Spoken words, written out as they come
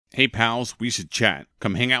Hey pals, we should chat.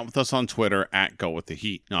 Come hang out with us on Twitter at Go With The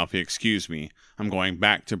Heat. Now, if you excuse me, I'm going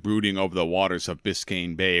back to brooding over the waters of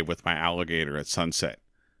Biscayne Bay with my alligator at sunset.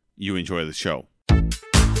 You enjoy the show.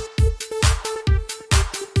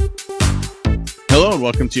 Hello and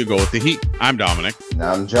welcome to Go With The Heat. I'm Dominic. And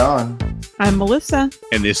I'm John. I'm Melissa.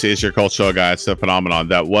 And this is your cultural guide to the phenomenon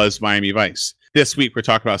that was Miami Vice. This week, we're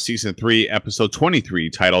talking about Season 3, Episode 23,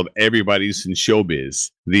 titled Everybody's in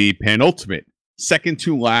Showbiz, the penultimate, second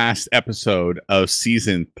to last episode of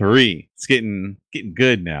Season 3. It's getting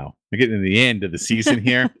good now. We're getting to the end of the season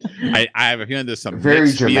here. I have a feeling there's some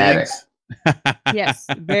very dramatic. Yes,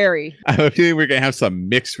 very. I have a feeling we're going to have some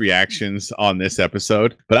mixed reactions on this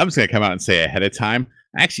episode, but I'm just going to come out and say ahead of time,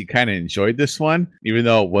 I actually kind of enjoyed this one, even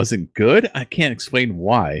though it wasn't good. I can't explain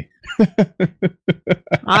why.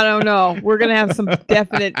 I don't know. We're going to have some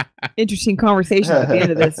definite interesting conversations at the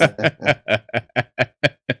end of this.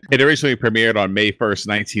 It originally premiered on May 1st,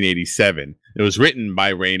 1987. It was written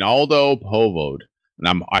by Reynaldo Povod,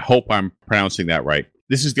 and I hope I'm pronouncing that right.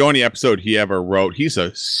 This is the only episode he ever wrote. He's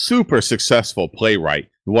a super successful playwright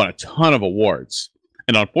who won a ton of awards.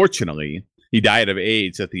 And unfortunately, he died of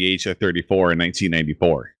AIDS at the age of 34 in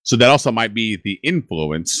 1994. So that also might be the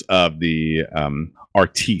influence of the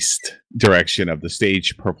artiste direction of the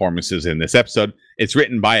stage performances in this episode. It's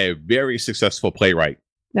written by a very successful playwright.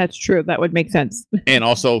 That's true. That would make sense. And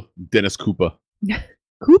also Dennis Koopa.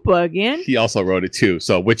 Koopa again? He also wrote it too.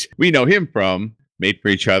 So, which we know him from Made for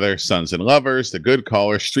Each Other, Sons and Lovers, The Good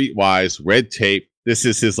Caller, Streetwise, Red Tape. This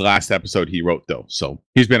is his last episode he wrote, though. So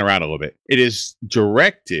he's been around a little bit. It is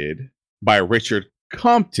directed by Richard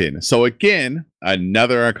Compton. So again,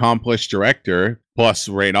 another accomplished director, plus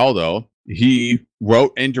Reynaldo. He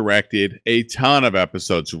wrote and directed a ton of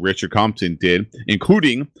episodes. Richard Compton did,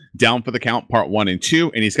 including Down for the Count Part 1 and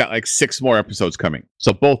 2, and he's got like 6 more episodes coming.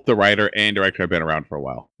 So both the writer and director have been around for a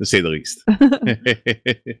while, to say the least.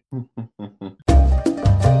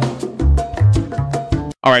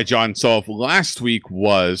 All right, John. So if last week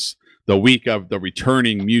was the week of the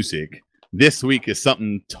returning music, this week is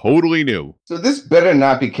something totally new. So this better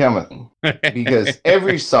not be coming, because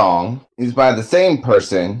every song is by the same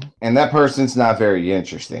person, and that person's not very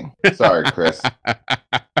interesting. Sorry, Chris.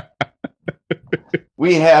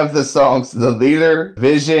 We have the songs The Leader,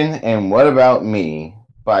 Vision, and What About Me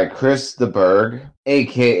by Chris de Burgh,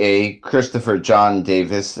 a.k.a. Christopher John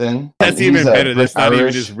Davison. That's even better. That's not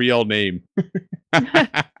even his real name.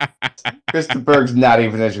 Chris de Burgh's not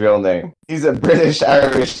even his real name. He's a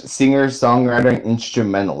British-Irish singer, songwriter, and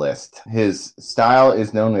instrumentalist. His style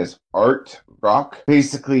is known as art rock.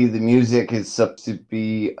 Basically, the music is supposed to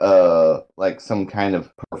be like some kind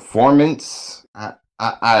of performance.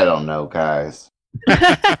 I don't know, guys.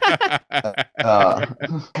 Kind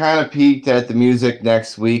of peeked at the music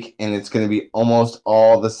next week, and it's going to be almost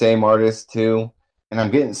all the same artists too, and I'm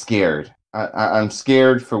getting scared. I'm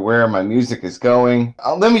scared for where my music is going.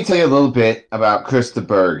 Let me tell you a little bit about Chris de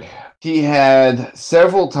Burgh. He had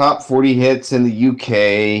several top 40 hits in the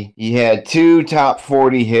UK. He had 2 top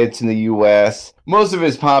 40 hits in the US. Most of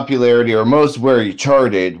his popularity, or most where he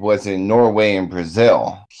charted, was in Norway and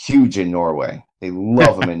Brazil. Huge in Norway. They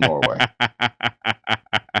love him in Norway.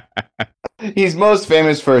 He's most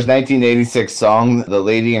famous for his 1986 song, The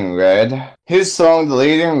Lady in Red. His song, The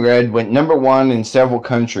Lady in Red, went #1 in several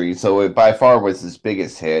countries, so it by far was his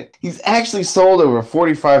biggest hit. He's actually sold over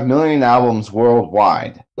 45 million albums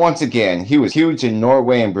worldwide. Once again, he was huge in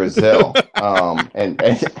Norway and Brazil. And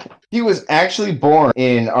he was actually born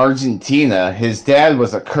in Argentina. His dad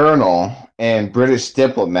was a colonel and British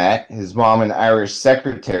diplomat, his mom an Irish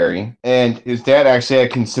secretary, and his dad actually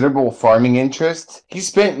had considerable farming interests. He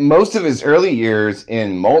spent most of his early years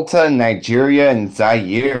in Malta, Nigeria, and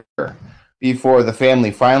Zaire before the family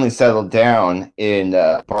finally settled down in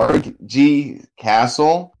Bargee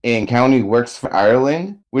Castle in County Wexford,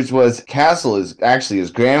 Ireland, which was Castle is actually his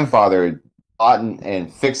grandfather had bought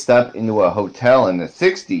and fixed up into a hotel in the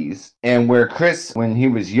 60s, and where Chris, when he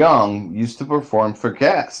was young, used to perform for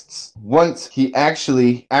guests. Once he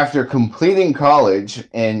actually, after completing college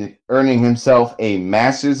and earning himself a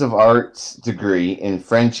Master's of Arts degree in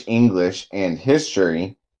French, English, and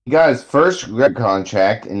History, he got his first record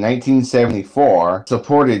contract in 1974,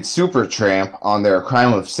 supported Supertramp on their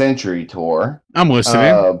Crime of Century tour. I'm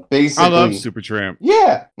listening. Basically, I love Supertramp.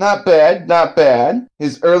 Yeah, not bad, not bad.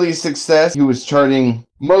 His early success, he was charting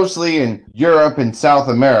mostly in Europe and South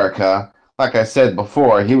America. Like I said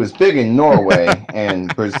before, he was big in Norway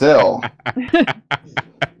and Brazil.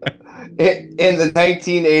 In the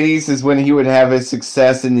 1980s is when he would have his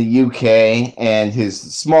success in the UK and his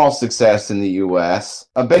small success in the US,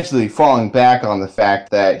 eventually falling back on the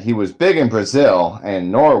fact that he was big in Brazil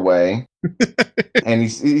and Norway. And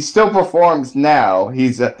he still performs now.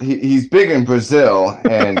 He's big in Brazil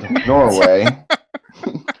and Norway.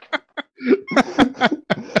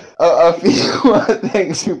 A few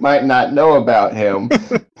things you might not know about him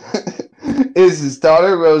is his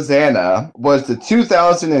daughter Rosanna was the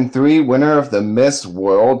 2003 winner of the Miss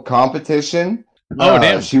World competition. Oh,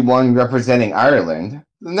 damn. She won representing Ireland.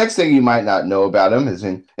 The next thing you might not know about him is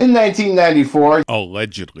in 1994,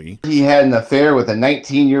 allegedly, he had an affair with a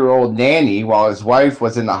 19-year-old nanny while his wife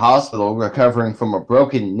was in the hospital recovering from a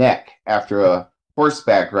broken neck after a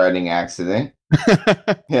horseback riding accident.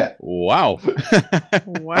 Yeah. Wow.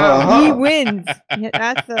 Wow. He wins. Yeah,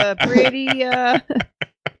 that's a pretty...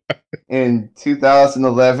 In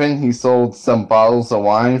 2011, he sold some bottles of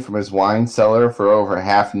wine from his wine cellar for over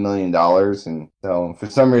 $500,000, and so for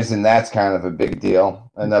some reason that's kind of a big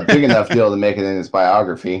deal, and a big enough deal to make it in his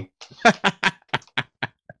biography.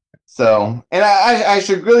 So, and I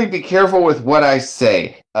should really be careful with what I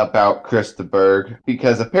say about Chris de Burgh,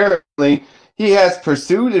 because apparently he has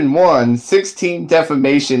pursued and won 16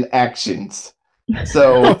 defamation actions.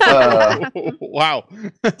 So, wow.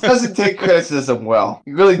 Doesn't take criticism well.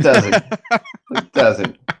 He really doesn't. He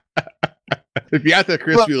doesn't. If you're out there,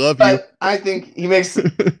 Chris, we love you. I think he makes,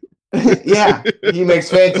 yeah, he makes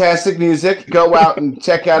fantastic music. Go out and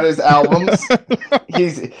check out his albums.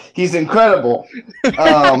 He's incredible.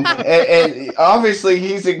 And obviously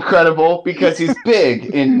he's incredible because he's big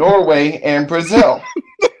in Norway and Brazil.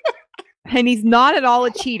 And he's not at all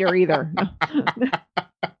a cheater either.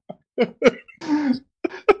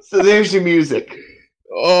 So there's your music.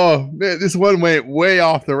 Oh, man, this one went way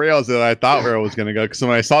off the rails that I thought where it was going to go. Because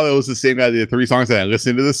when I saw that it was the same guy that did 3 songs and I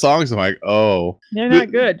listened to the songs, I'm like, oh. They're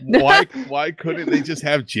not good. Why couldn't they just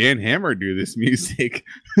have Jan Hammer do this music?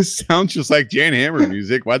 It sounds just like Jan Hammer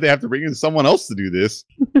music. Why'd they have to bring in someone else to do this?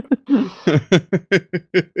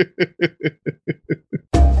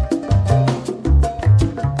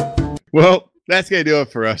 Well, that's going to do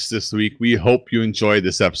it for us this week. We hope you enjoyed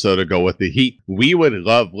this episode of Go With The Heat. We would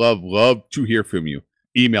love to hear from you.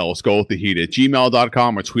 Email us,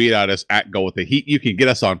 gowiththeheat@gmail.com, or tweet at us at Go With The Heat. You can get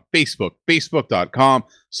us on Facebook,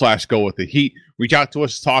 facebook.com/gowiththeheat. Reach out to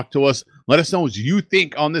us, talk to us. Let us know what you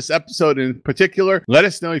think on this episode in particular. Let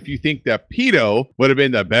us know if you think that Pito would have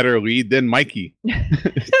been the better lead than Mikey.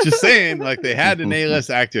 Just saying, like, they had an A-list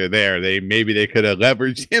actor there. Maybe they could have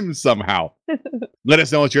leveraged him somehow. Let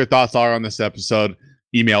us know what your thoughts are on this episode.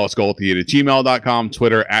 Email us, gowiththeheat@gmail.com,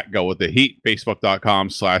 Twitter @gowiththeheat,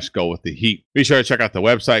 facebook.com/gowiththeheat. Be sure to check out the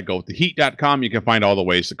website, gowiththeheat.com. You can find all the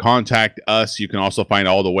ways to contact us. You can also find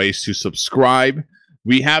all the ways to subscribe.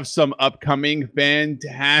 We have some upcoming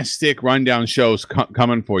fantastic rundown shows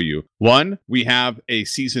coming for you. One, we have a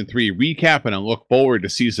season 3 recap and I look forward to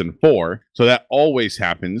season 4. So that always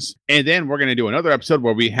happens. And then we're going to do another episode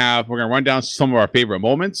where we're going to run down some of our favorite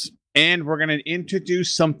moments. And we're going to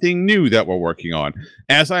introduce something new that we're working on.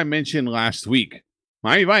 As I mentioned last week,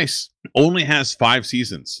 Miami Vice only has 5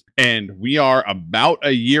 seasons. And we are about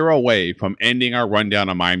a year away from ending our rundown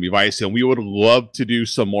on Miami Vice. And we would love to do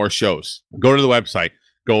some more shows. Go to the website,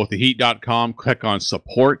 gowiththeheat.com, click on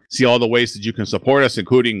support. See all the ways that you can support us,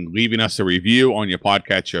 including leaving us a review on your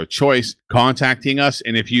podcatcher of choice, contacting us,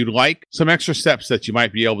 and if you'd like some extra steps that you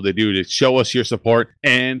might be able to do to show us your support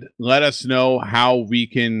and let us know how we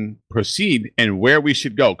can proceed and where we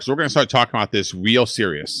should go, because we're going to start talking about this real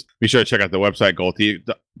serious. Be sure to check out the website,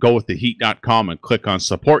 gowiththeheat.com, and click on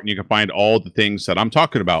support, and you can find all the things that I'm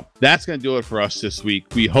talking about. That's going to do it for us this week.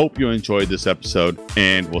 We hope you enjoyed this episode,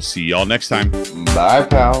 and we'll see y'all next time. Bye,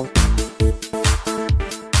 pal.